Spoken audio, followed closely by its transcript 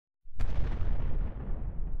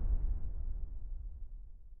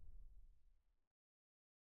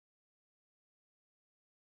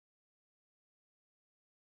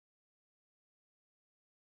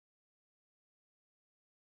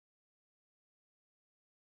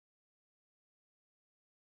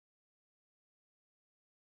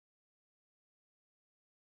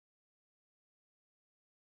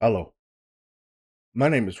Hello, my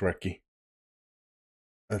name is Recky,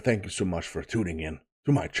 and thank you so much for tuning in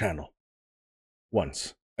to my channel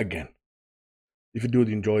once again. If you do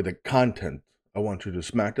enjoy the content, I want you to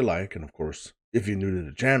smack the like, and of course, if you're new to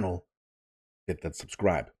the channel, hit that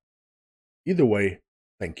subscribe. Either way,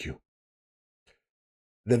 thank you.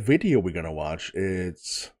 The video we're gonna watch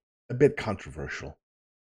is a bit controversial.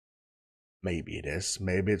 Maybe it is,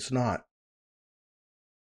 maybe it's not.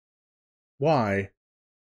 Why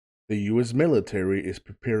the US military is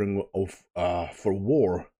preparing for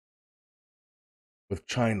war with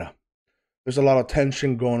China. There's a lot of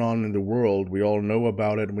tension going on in the world. We all know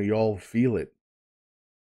about it and we all feel it.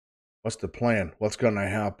 What's the plan? What's going to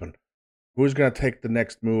happen? Who's going to take the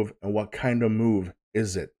next move and what kind of move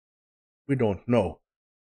is it? We don't know.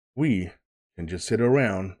 We can just sit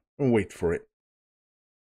around and wait for it.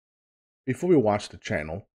 Before we watch the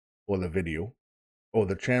channel or the video,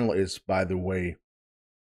 the channel is, by the way,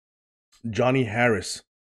 Johnny Harris.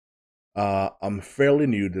 I'm fairly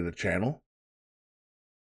new to the channel,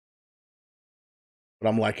 but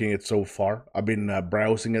I'm liking it so far. I've been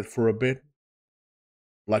browsing it for a bit,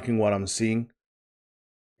 liking what I'm seeing.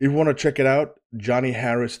 If you want to check it out, Johnny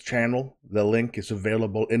Harris channel, the link is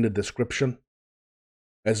available in the description,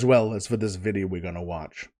 as well as for this video we're going to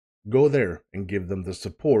watch. Go there and give them the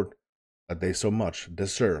support that they so much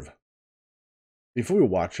deserve. Before we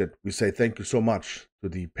watch it, we say thank you so much to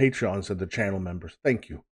the Patreons and the channel members. Thank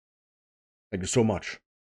you. Thank you so much.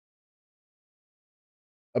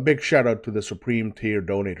 A big shout out to the Supreme Tier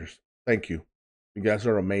donators. Thank you. You guys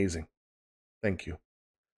are amazing. Thank you.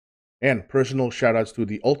 And personal shoutouts to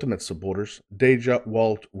the ultimate supporters, Deja,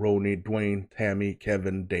 Walt, Roni, Dwayne, Tammy,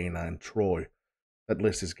 Kevin, Dana, and Troy. That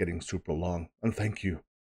list is getting super long. And thank you.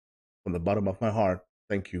 From the bottom of my heart,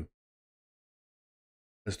 thank you.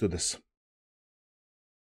 Let's do this.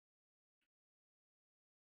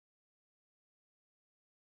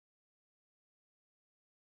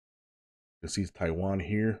 You see Taiwan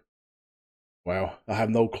here. Wow, I have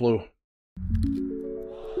no clue.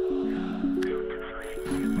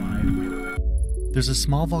 There's a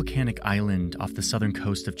small volcanic island off the southern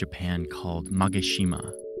coast of Japan called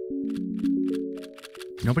Mageshima.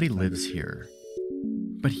 Nobody lives here.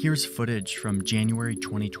 But here's footage from January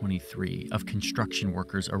 2023 of construction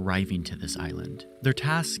workers arriving to this island. Their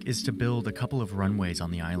task is to build a couple of runways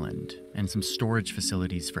on the island and some storage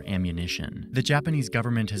facilities for ammunition. The Japanese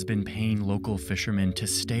government has been paying local fishermen to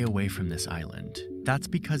stay away from this island. That's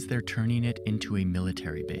because they're turning it into a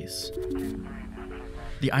military base.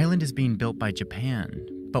 The island is being built by Japan,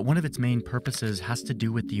 but one of its main purposes has to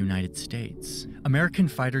do with the United States. American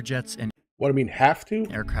fighter jets and have to?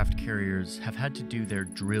 Aircraft carriers have had to do their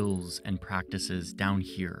drills and practices down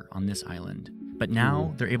here on this island. But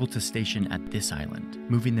now they're able to station at this island,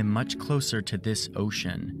 moving them much closer to this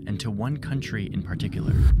ocean and to one country in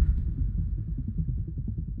particular.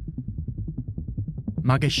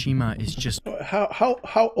 Mageshima is just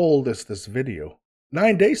How old is this video?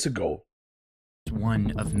 9 days ago.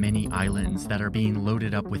 one of many islands that are being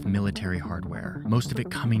loaded up with military hardware, most of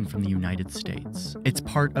it coming from the United States. It's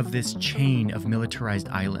part of this chain of militarized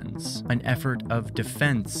islands, an effort of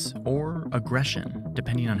defense or aggression,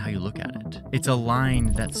 depending on how you look at it. It's a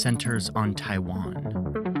line that centers on Taiwan.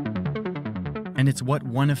 And it's what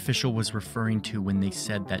one official was referring to when they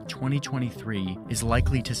said that 2023 is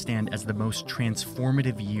likely to stand as the most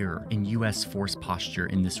transformative year in US force posture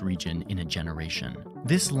in this region in a generation.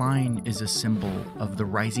 This line is a symbol of the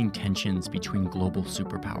rising tensions between global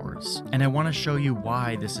superpowers. And I want to show you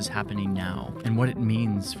why this is happening now and what it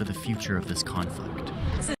means for the future of this conflict.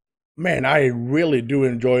 Man, I really do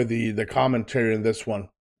enjoy the commentary in this one.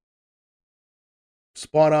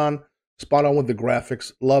 Spot on with the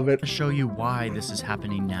graphics. Love it. To show you why this is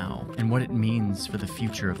happening now and what it means for the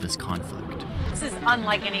future of this conflict. This is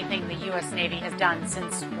unlike anything the U.S. Navy has done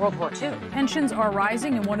since World War II. Tensions are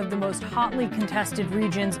rising in one of the most hotly contested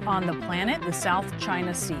regions on the planet, the South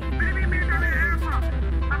China Sea.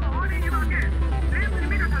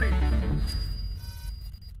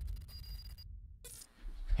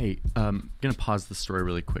 Hey, I'm going to pause the story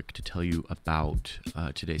really quick to tell you about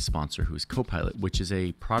today's sponsor, who is Copilot, which is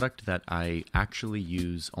a product that I actually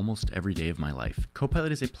use almost every day of my life.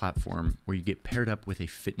 Copilot is a platform where you get paired up with a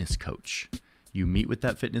fitness coach. You meet with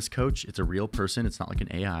that fitness coach. It's a real person. It's not like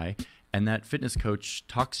an AI. And that fitness coach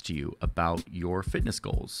talks to you about your fitness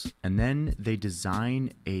goals. And then they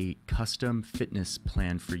design a custom fitness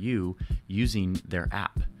plan for you using their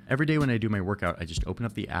app. Every day when I do my workout, I just open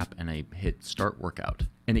up the app and I hit start workout.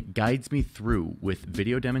 and it guides me through with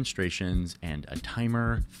video demonstrations and a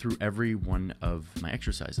timer through every one of my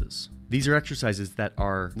exercises. These are exercises that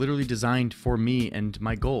are literally designed for me and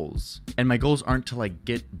my goals. And my goals aren't to like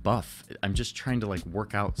get buff. I'm just trying to like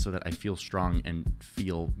work out so that I feel strong and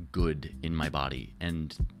feel good in my body.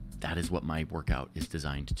 And that is what my workout is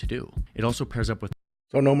designed to do. It also pairs up with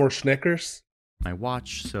So no more Snickers? my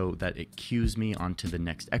watch so that it cues me onto the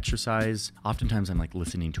next exercise. Oftentimes I'm like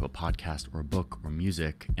listening to a podcast or a book or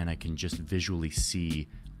music, and I can just visually see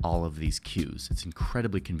all of these cues. It's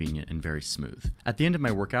incredibly convenient and very smooth. At the end of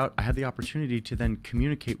my workout, I had the opportunity to then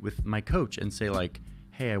communicate with my coach and say like,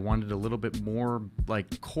 hey, I wanted a little bit more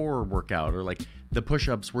like core workout, or like the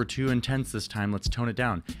push-ups were too intense this time, let's tone it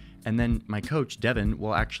down. And then my coach, Devin,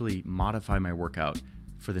 will actually modify my workout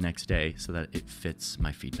for the next day so that it fits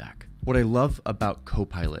my feedback. What I love about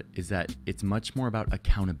Copilot is that it's much more about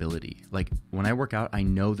accountability. Like when I work out, I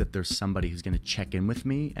know that there's somebody who's going to check in with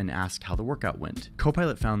me and ask how the workout went.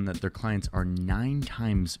 Copilot found that their clients are 9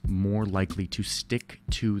 times more likely to stick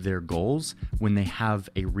to their goals when they have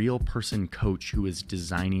a real person coach who is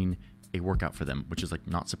designing a workout for them, which is like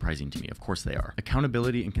not surprising to me. Of course they are.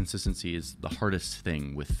 Accountability and consistency is the hardest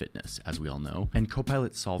thing with fitness, as we all know, and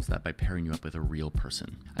Copilot solves that by pairing you up with a real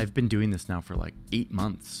person. I've been doing this now for like 8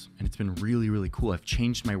 months, and it's been really, really cool. I've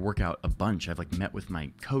changed my workout a bunch. I've like met with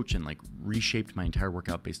my coach and like reshaped my entire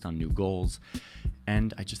workout based on new goals.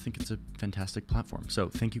 And I just think it's a fantastic platform. So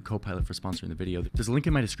thank you, Copilot, for sponsoring the video. There's a link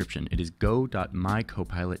in my description. It is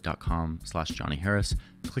go.mycopilot.com/JohnnyHarris.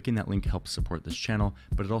 Clicking that link helps support this channel,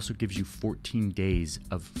 but it also gives you 14 days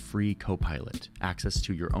of free Copilot, access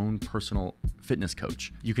to your own personal fitness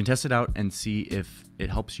coach. You can test it out and see if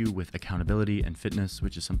it helps you with accountability and fitness,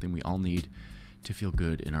 which is something we all need to feel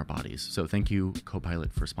good in our bodies. So thank you,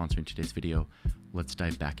 Copilot, for sponsoring today's video. Let's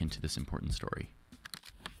dive back into this important story.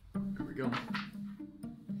 Here we go.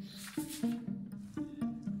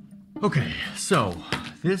 Okay, so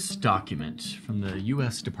this document from the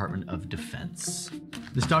U.S. Department of Defense.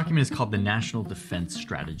 This document is called the National Defense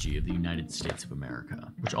Strategy of the United States of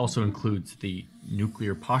America, which also includes the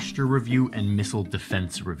Nuclear Posture Review and Missile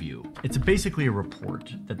Defense Review. It's basically a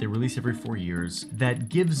report that they release every 4 years that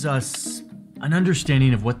gives us an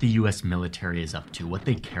understanding of what the U.S. military is up to, what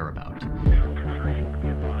they care about.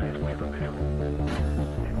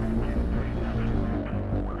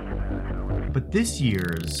 But this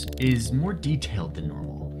year's is more detailed than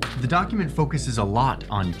normal. The document focuses a lot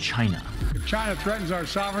on China. If China threatens our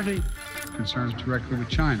sovereignty, concerns directly with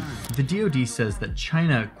China. The DoD says that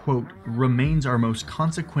China, quote, remains our most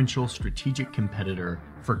consequential strategic competitor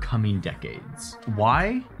for coming decades.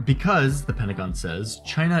 Why? Because, the Pentagon says,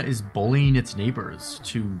 China is bullying its neighbors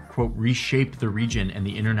to, quote, reshape the region and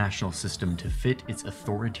the international system to fit its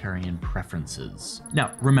authoritarian preferences.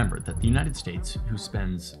 Now, remember that the United States, who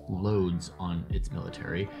spends loads on its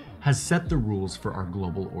military, has set the rules for our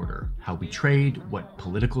global order, how we trade, what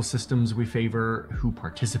political systems we favor, who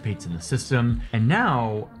participates in the system, and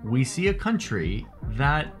now we see a country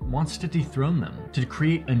that wants to dethrone them, to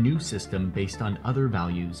create a new system based on other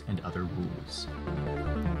values and other rules.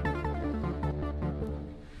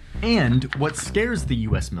 And what scares the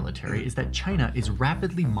US military is that China is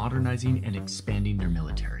rapidly modernizing and expanding their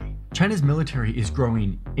military. China's military is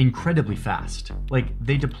growing incredibly fast. Like,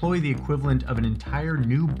 they deploy the equivalent of an entire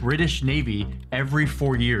new British Navy every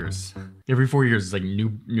 4 years. Every 4 years, it's like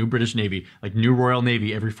new British Navy, like new Royal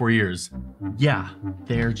Navy every 4 years. Yeah,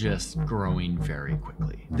 they're just growing very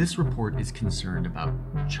quickly. This report is concerned about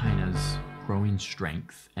China's growing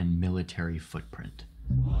strength and military footprint.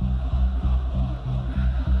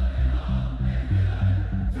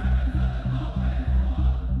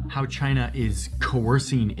 How China is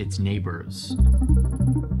coercing its neighbors,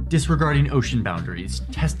 disregarding ocean boundaries,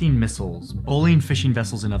 testing missiles, bullying fishing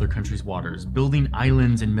vessels in other countries' waters, building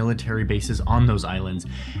islands and military bases on those islands,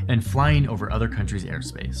 and flying over other countries'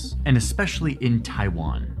 airspace. And especially in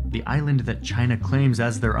Taiwan, the island that China claims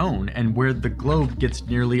as their own and where the globe gets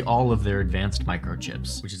nearly all of their advanced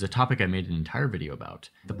microchips, which is a topic I made an entire video about.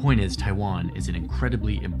 The point is, Taiwan is an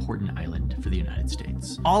incredibly important island for the United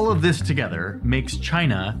States. All of this together makes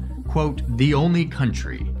China, quote, the only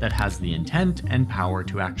country that has the intent and power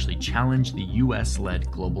to actually challenge the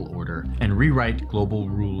US-led global order and rewrite global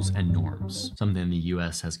rules and norms, something the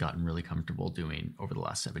US has gotten really comfortable doing over the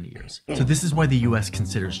last 70 years. So this is why the US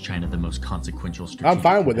considers China the most consequential strategic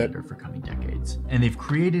competitor for coming decades. And they've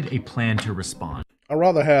created a plan to respond. I'd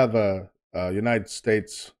rather have United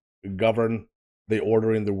States govern the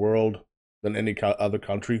order in the world than any other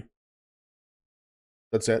country.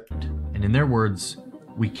 That's it. And in their words,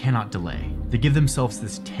 We cannot delay. They give themselves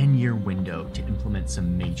this 10-year window to implement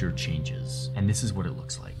some major changes, and this is what it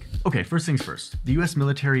looks like. Okay, first things first. The US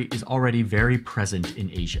military is already very present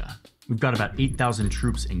in Asia. We've got about 8,000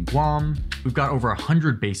 troops in Guam. We've got over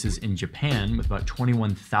 100 bases in Japan with about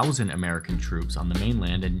 21,000 American troops on the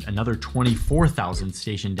mainland and another 24,000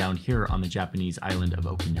 stationed down here on the Japanese island of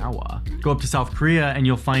Okinawa. Go up to South Korea and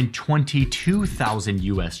you'll find 22,000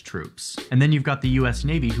 US troops. And then you've got the US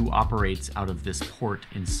Navy who operates out of this port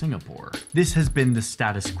in Singapore. This has been the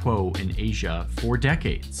status quo in Asia for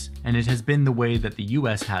decades, and it has been the way that the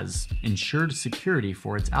US has ensured security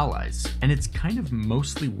for its allies. And it's kind of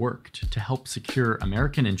mostly worked to help secure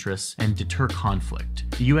American interests and deter conflict.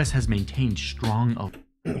 The US has maintained strong...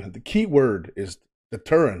 The key word is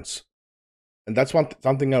deterrence. And that's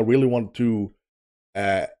something I really want to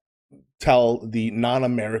tell the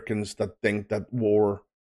non-Americans that think that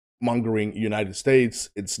war-mongering United States,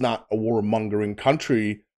 it's not a war-mongering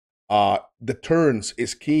country. Deterrence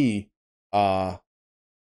is key. That's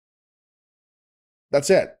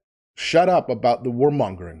it. Shut up about the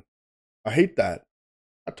warmongering. I hate that.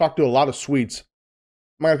 I talked to a lot of Swedes.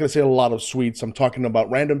 I'm not going to say a lot of Swedes. I'm talking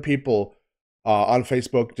about random people on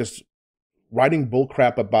Facebook just writing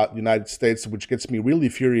bullcrap about the United States, which gets me really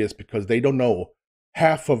furious because they don't know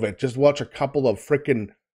half of it. Just watch a couple of freaking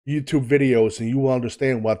YouTube videos and you will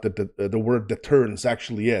understand what the word deterrence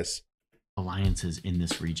actually is. Alliances in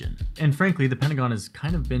this region. And frankly, the Pentagon has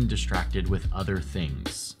kind of been distracted with other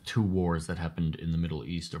things. 2 wars that happened in the Middle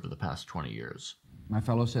East over the past 20 years. My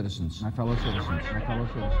fellow citizens, my fellow citizens, my fellow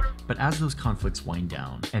citizens. But as those conflicts wind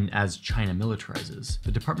down, and as China militarizes,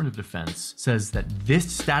 the Department of Defense says that this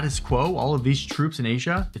status quo, all of these troops in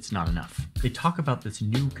Asia, it's not enough. They talk about this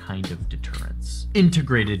new kind of deterrence.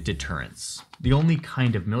 Integrated deterrence. The only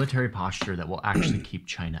kind of military posture that will actually keep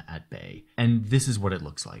China at bay. And this is what it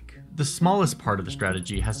looks like. The smallest part of the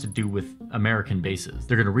strategy has to do with American bases.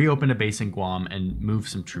 They're going to reopen a base in Guam and move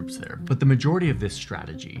some troops there. But the majority of this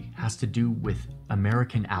strategy has to do with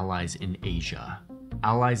American allies in Asia.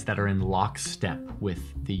 Allies that are in lockstep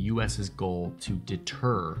with the US's goal to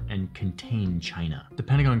deter and contain China. The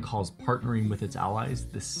Pentagon calls partnering with its allies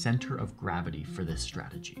the center of gravity for this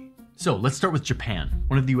strategy. So let's start with Japan,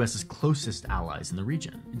 one of the US's closest allies in the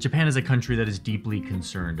region. Japan is a country that is deeply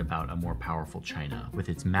concerned about a more powerful China, with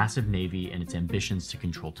its massive navy and its ambitions to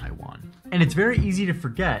control Taiwan. And it's very easy to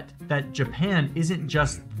forget that Japan isn't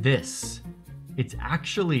just this. It's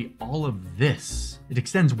actually all of this. It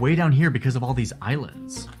extends way down here because of all these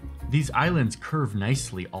islands. These islands curve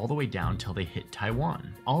nicely all the way down till they hit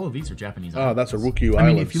Taiwan. All of these are Japanese islands. Oh, that's a Ryukyu I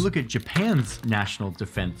mean, Islands. if you look at Japan's national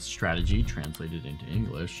defense strategy, translated into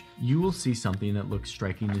English, you will see something that looks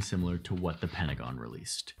strikingly similar to what the Pentagon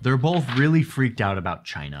released. They're both really freaked out about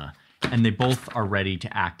China, and they both are ready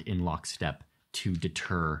to act in lockstep to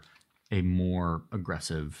deter a more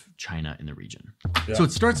aggressive China in the region. Yeah. So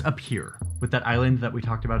it starts up here with that island that we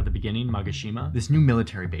talked about at the beginning, Magashima, this new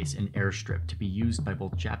military base and airstrip to be used by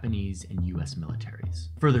both Japanese and US militaries.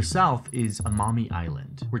 Further south is Amami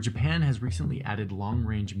Island, where Japan has recently added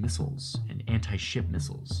long-range missiles and anti-ship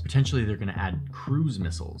missiles. Potentially they're gonna add cruise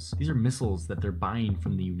missiles. These are missiles that they're buying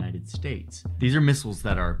from the United States. These are missiles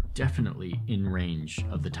that are definitely in range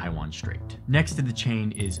of the Taiwan Strait. Next to the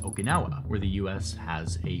chain is Okinawa, where the US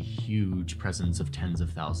has a huge presence of tens of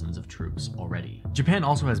thousands of troops already. Japan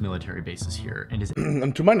also has military bases here and is...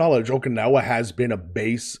 And to my knowledge, Okinawa has been a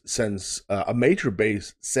base since, a major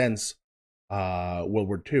base since World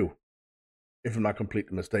War II, if I'm not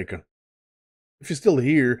completely mistaken. If you're still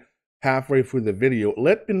here halfway through the video,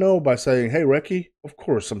 let me know by saying, hey, Recky, of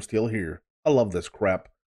course I'm still here. I love this crap.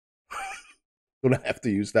 Don't have to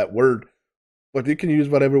use that word, but you can use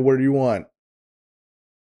whatever word you want.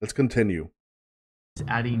 Let's continue.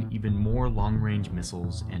 Adding even more long-range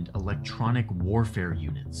missiles and electronic warfare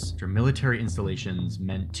units, which are military installations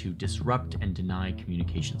meant to disrupt and deny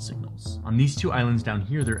communication signals. On these 2 islands down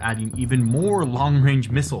here, they're adding even more long-range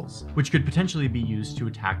missiles, which could potentially be used to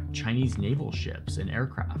attack Chinese naval ships and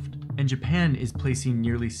aircraft. And Japan is placing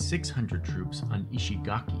nearly 600 troops on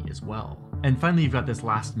Ishigaki as well. And finally, you've got this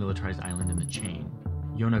last militarized island in the chain,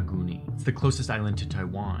 Yonaguni. It's the closest island to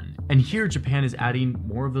Taiwan. And here Japan is adding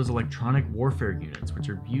more of those electronic warfare units, which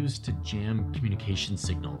are used to jam communication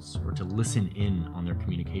signals or to listen in on their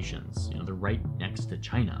communications. You know, they're right next to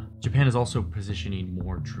China. Japan is also positioning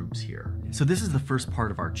more troops here. So this is the first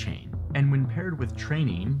part of our chain. And when paired with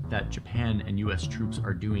training that Japan and US troops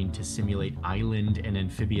are doing to simulate island and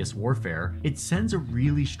amphibious warfare, it sends a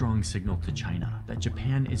really strong signal to China that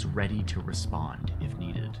Japan is ready to respond if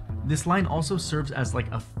needed. This line also serves as like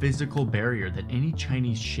a physical barrier that any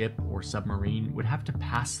Chinese ship or submarine would have to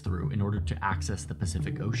pass through in order to access the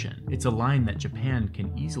Pacific Ocean. It's a line that Japan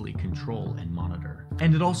can easily control and monitor.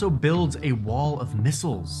 And it also builds a wall of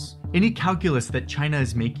missiles. Any calculus that China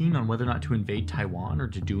is making on whether or not to invade Taiwan or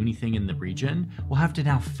to do anything in the region will have to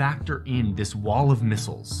now factor in this wall of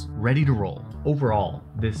missiles ready to roll. Overall,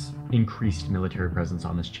 this increased military presence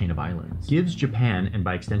on this chain of islands gives Japan, and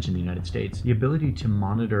by extension the United States, the ability to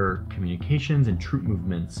monitor communications and troop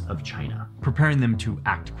movements of China, preparing them to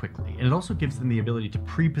act quickly. And it also gives them the ability to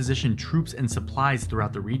pre-position troops and supplies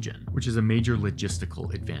throughout the region, which is a major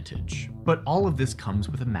logistical advantage. But all of this comes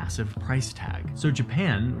with a massive price tag. So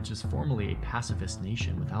Japan, which is formerly a pacifist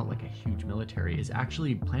nation without like a huge military, is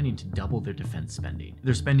actually planning to double their defense spending.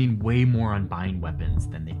 They're spending way more on buying weapons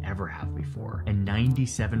than they ever have before, and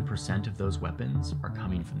 97% of those weapons are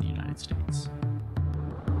coming from the United States.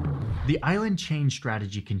 The island chain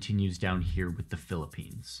strategy continues down here with the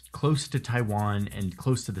Philippines, close to Taiwan and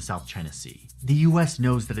close to the South China Sea. The US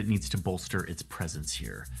knows that it needs to bolster its presence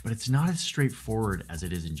here, but it's not as straightforward as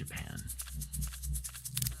it is in Japan.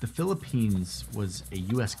 The Philippines was a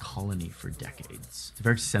US colony for decades. It's a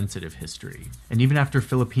very sensitive history. And even after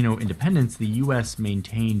Filipino independence, the US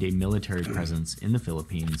maintained a military presence in the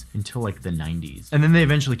Philippines until like the 90s. And then they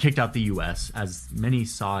eventually kicked out the US, as many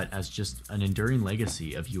saw it as just an enduring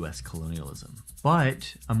legacy of US colonialism.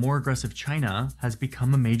 But a more aggressive China has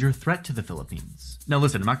become a major threat to the Philippines. Now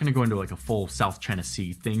listen, I'm not going to go into like a full South China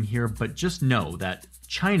Sea thing here, but just know that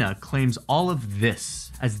China claims all of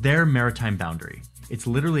this as their maritime boundary. It's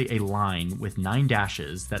literally a line with 9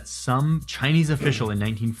 dashes that some Chinese official in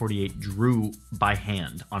 1948 drew by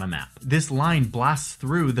hand on a map. This line blasts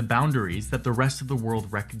through the boundaries that the rest of the world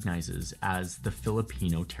recognizes as the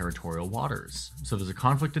Filipino territorial waters. So there's a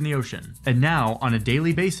conflict in the ocean. And now, on a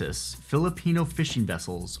daily basis, Filipino fishing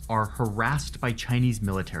vessels are harassed by Chinese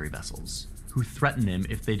military vessels who threaten them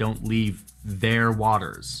if they don't leave their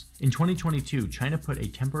waters. In 2022, China put a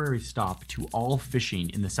temporary stop to all fishing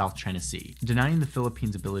in the South China Sea, denying the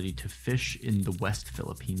Philippines' ability to fish in the West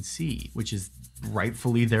Philippine Sea, which is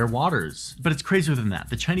rightfully their waters. But it's crazier than that.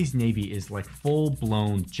 The Chinese Navy is like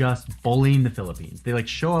full-blown just bullying the Philippines. They like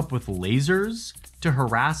show up with lasers to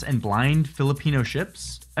harass and blind Filipino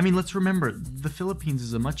ships. I mean, let's remember, the Philippines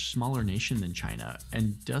is a much smaller nation than China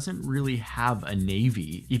and doesn't really have a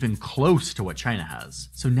navy even close to what China has.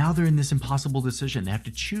 So now they're in this impossible decision. They have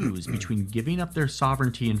to choose between giving up their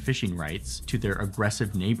sovereignty and fishing rights to their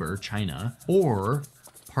aggressive neighbor, China, or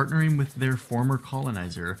partnering with their former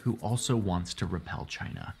colonizer who also wants to repel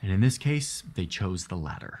China. And in this case, they chose the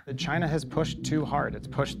latter. China has pushed too hard. It's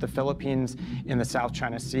pushed the Philippines in the South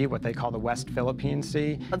China Sea, what they call the West Philippine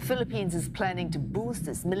Sea. The Philippines is planning to boost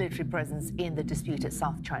its military presence in the disputed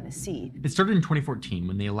South China Sea. It started in 2014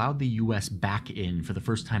 when they allowed the US back in for the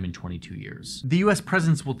first time in 22 years. The US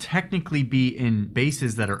presence will technically be in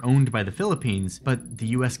bases that are owned by the Philippines, but the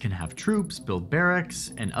US can have troops, build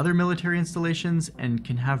barracks, and other military installations, and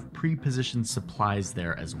can have pre-positioned supplies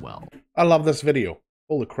there as well. I love this video.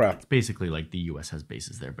 Holy crap. It's basically like the US has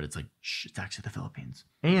bases there, but it's like, shh, it's actually the Philippines.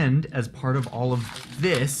 And as part of all of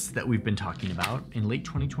this that we've been talking about, in late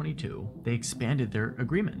 2022, they expanded their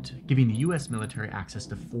agreement, giving the US military access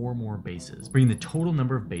to 4 more bases, bringing the total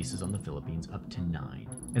number of bases on the Philippines up to 9.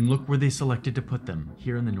 And look where they selected to put them,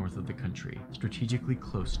 here in the north of the country, strategically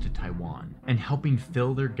close to Taiwan, and helping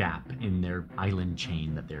fill their gap in their island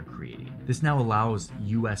chain that they're creating. This now allows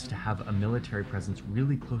US to have a military presence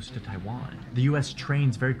really close to Taiwan. The US trains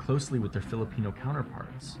very closely with their Filipino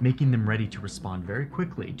counterparts, making them ready to respond very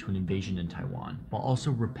quickly to an invasion in Taiwan, while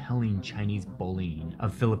also repelling Chinese bullying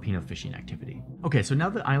of Filipino fishing activity. Okay, so now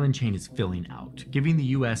the island chain is filling out, giving the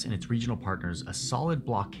US and its regional partners a solid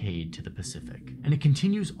blockade to the Pacific. And it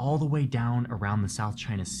continues all the way down around the South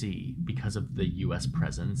China Sea because of the US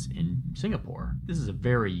presence in Singapore. This is a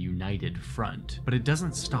very united front, but it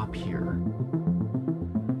doesn't stop here.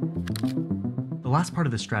 The last part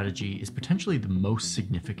of the strategy is potentially the most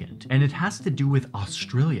significant, and it has to do with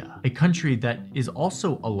Australia, a country that is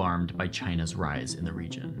also alarmed by China's rise in the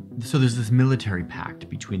region. So there's this military pact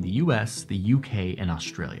between the US, the UK, and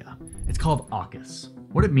Australia. It's called AUKUS.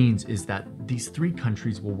 What it means is that these 3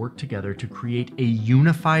 countries will work together to create a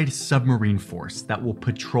unified submarine force that will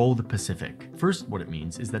patrol the Pacific. First, what it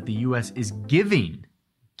means is that the US is giving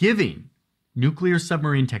nuclear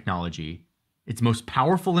submarine technology, its most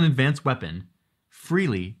powerful and advanced weapon,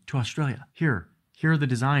 freely to Australia. Here are the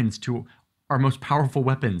designs to our most powerful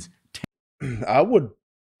weapons. I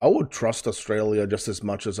would trust Australia just as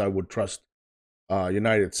much as I would trust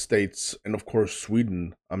United States and of course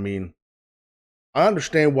Sweden. I mean, I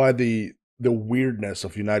understand why the the weirdness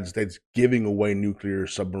of United States giving away nuclear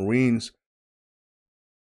submarines.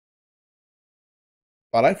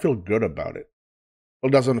 But I feel good about it. Well,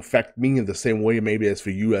 it doesn't affect me in the same way maybe as for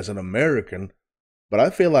you as an American, but I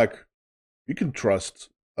feel like you can trust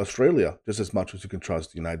Australia just as much as you can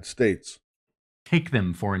trust the United States. Take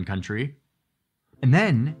them, foreign country. And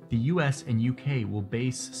then the US and UK will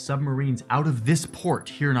base submarines out of this port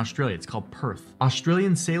here in Australia. It's called Perth.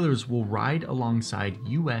 Australian sailors will ride alongside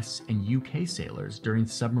US and UK sailors during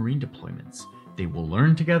submarine deployments. They will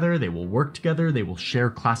learn together, they will work together, they will share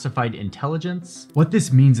classified intelligence. What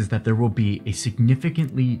this means is that there will be a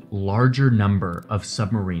significantly larger number of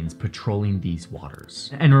submarines patrolling these waters.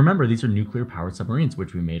 And remember, these are nuclear powered submarines,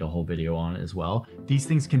 which we made a whole video on as well. These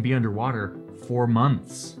things can be underwater for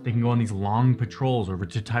months. They can go on these long patrols over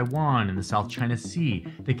to Taiwan and the South China Sea.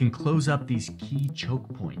 They can close up these key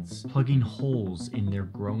choke points, plugging holes in their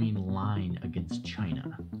growing line against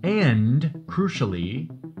China. And crucially,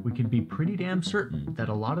 we can be pretty damn certain that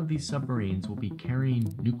a lot of these submarines will be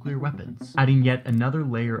carrying nuclear weapons, adding yet another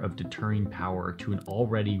layer of deterring power to an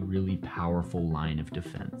already really powerful line of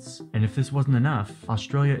defense. And if this wasn't enough,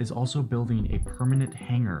 Australia is also building a permanent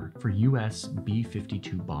hangar for US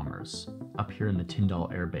B-52 bombers up here in the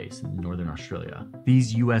Tyndall Air Base in northern Australia.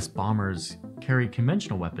 These US bombers carry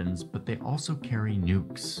conventional weapons, but they also carry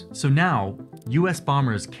nukes. So now, US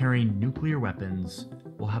bombers carrying nuclear weapons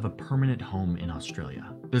will have a permanent home in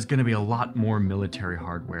Australia. There's going to be a lot more military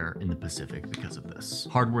hardware in the Pacific because of this.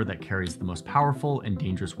 Hardware that carries the most powerful and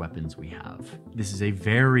dangerous weapons we have. This is a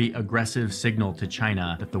very aggressive signal to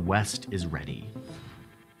China that the West is ready.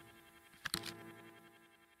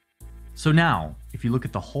 So now, if you look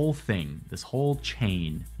at the whole thing, this whole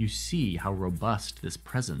chain, you see how robust this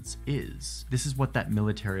presence is. This is what that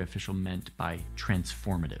military official meant by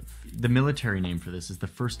transformative. The military name for this is the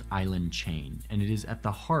First Island Chain, and it is at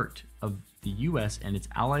the heart of the US and its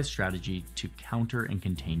allies' strategy to counter and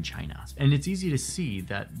contain China. And it's easy to see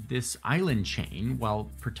that this island chain,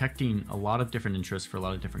 while protecting a lot of different interests for a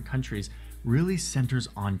lot of different countries, really centers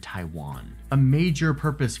on Taiwan. A major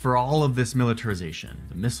purpose for all of this militarization,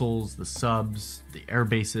 the missiles, the subs, the air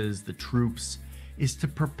bases, the troops, is to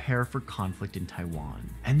prepare for conflict in Taiwan.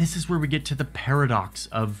 And this is where we get to the paradox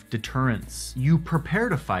of deterrence. You prepare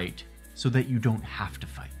to fight so that you don't have to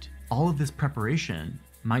fight. All of this preparation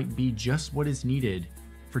might be just what is needed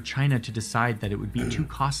for China to decide that it would be too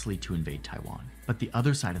costly to invade Taiwan. But the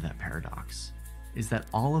other side of that paradox is that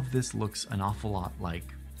all of this looks an awful lot like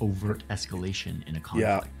overt escalation in a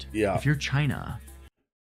conflict. Yeah. If you're China,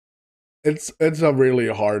 it's a really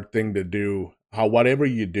hard thing to do. How whatever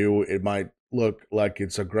you do, it might look like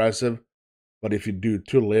it's aggressive, but if you do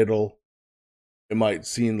too little, it might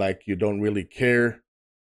seem like you don't really care.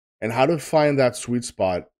 And how to find that sweet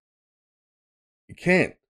spot, you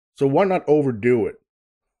can't. So why not overdo it?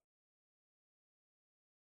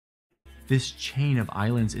 this chain of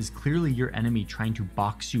islands is clearly your enemy trying to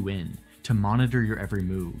box you in, to monitor your every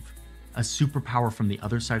move. A superpower from the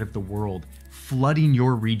other side of the world flooding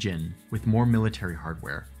your region with more military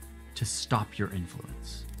hardware to stop your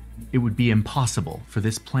influence. It would be impossible for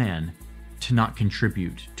this plan to not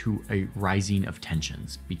contribute to a rising of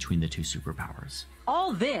tensions between the two superpowers.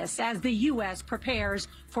 All this as the U.S. prepares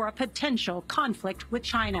for a potential conflict with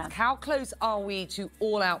China. How close are we to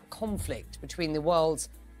all-out conflict between the world's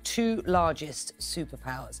two largest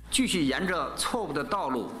superpowers? 继续沿着错误的道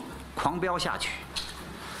路狂飙下去，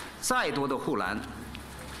再多的护栏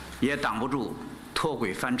也挡不住脱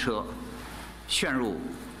轨翻车，陷入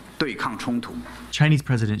对抗冲突。 Chinese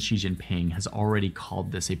President Xi Jinping has already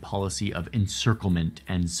called this a policy of encirclement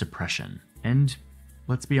and suppression. And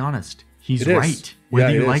let's be honest, he's right.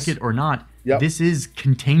 Whether you like it or not, this is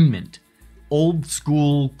containment. Old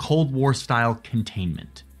school Cold War style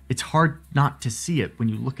containment. It's hard not to see it when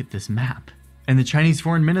you look at this map. And the Chinese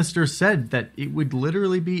foreign minister said that it would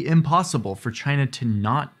literally be impossible for China to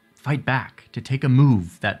not fight back, to take a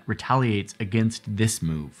move that retaliates against this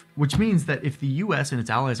move. Which means that if the US and its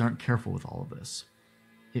allies aren't careful with all of this,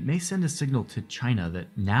 it may send a signal to China that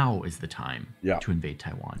now is the time to invade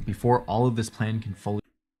Taiwan, before all of this plan can fully...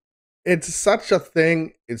 It's such a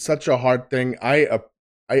thing. It's such a hard thing. I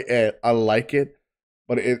like it,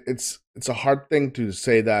 but it's a hard thing to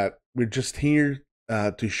say that we're just here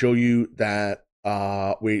to show you that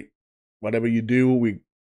whatever you do,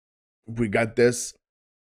 we got this.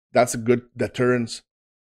 That's a good deterrence.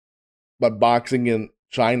 But boxing in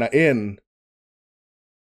China in,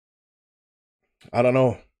 I don't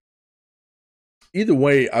know. Either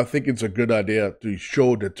way, I think it's a good idea to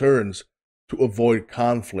show deterrence to avoid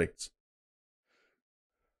conflicts.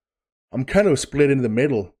 I'm kind of split in the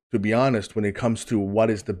middle to be honest, when it comes to what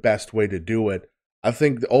is the best way to do it, I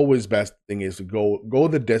think the always best thing is to go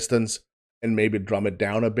the distance and maybe drum it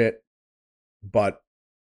down a bit. But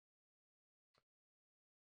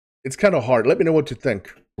it's kind of hard. Let me know what you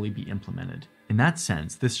think. Be implemented. In that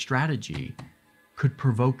sense, this strategy could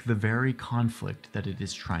provoke the very conflict that it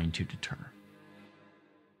is trying to deter.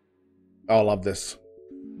 I love this.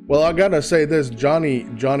 Well, I gotta say this,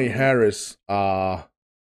 Johnny Harris,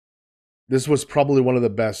 this was probably one of the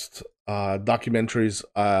best documentaries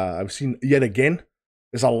I've seen yet again.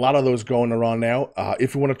 There's a lot of those going around now.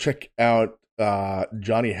 If you want to check out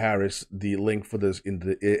Johnny Harris, the link for this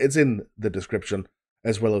it's in the description,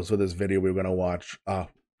 as well as for this video we're gonna watch.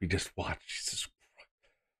 We just watched. Jesus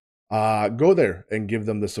Christ. Go there and give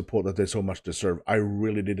them the support that they so much deserve. I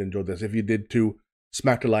really did enjoy this. If you did too,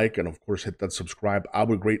 smack a like and of course hit that subscribe. I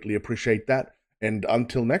would greatly appreciate that. And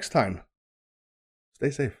until next time, stay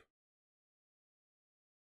safe.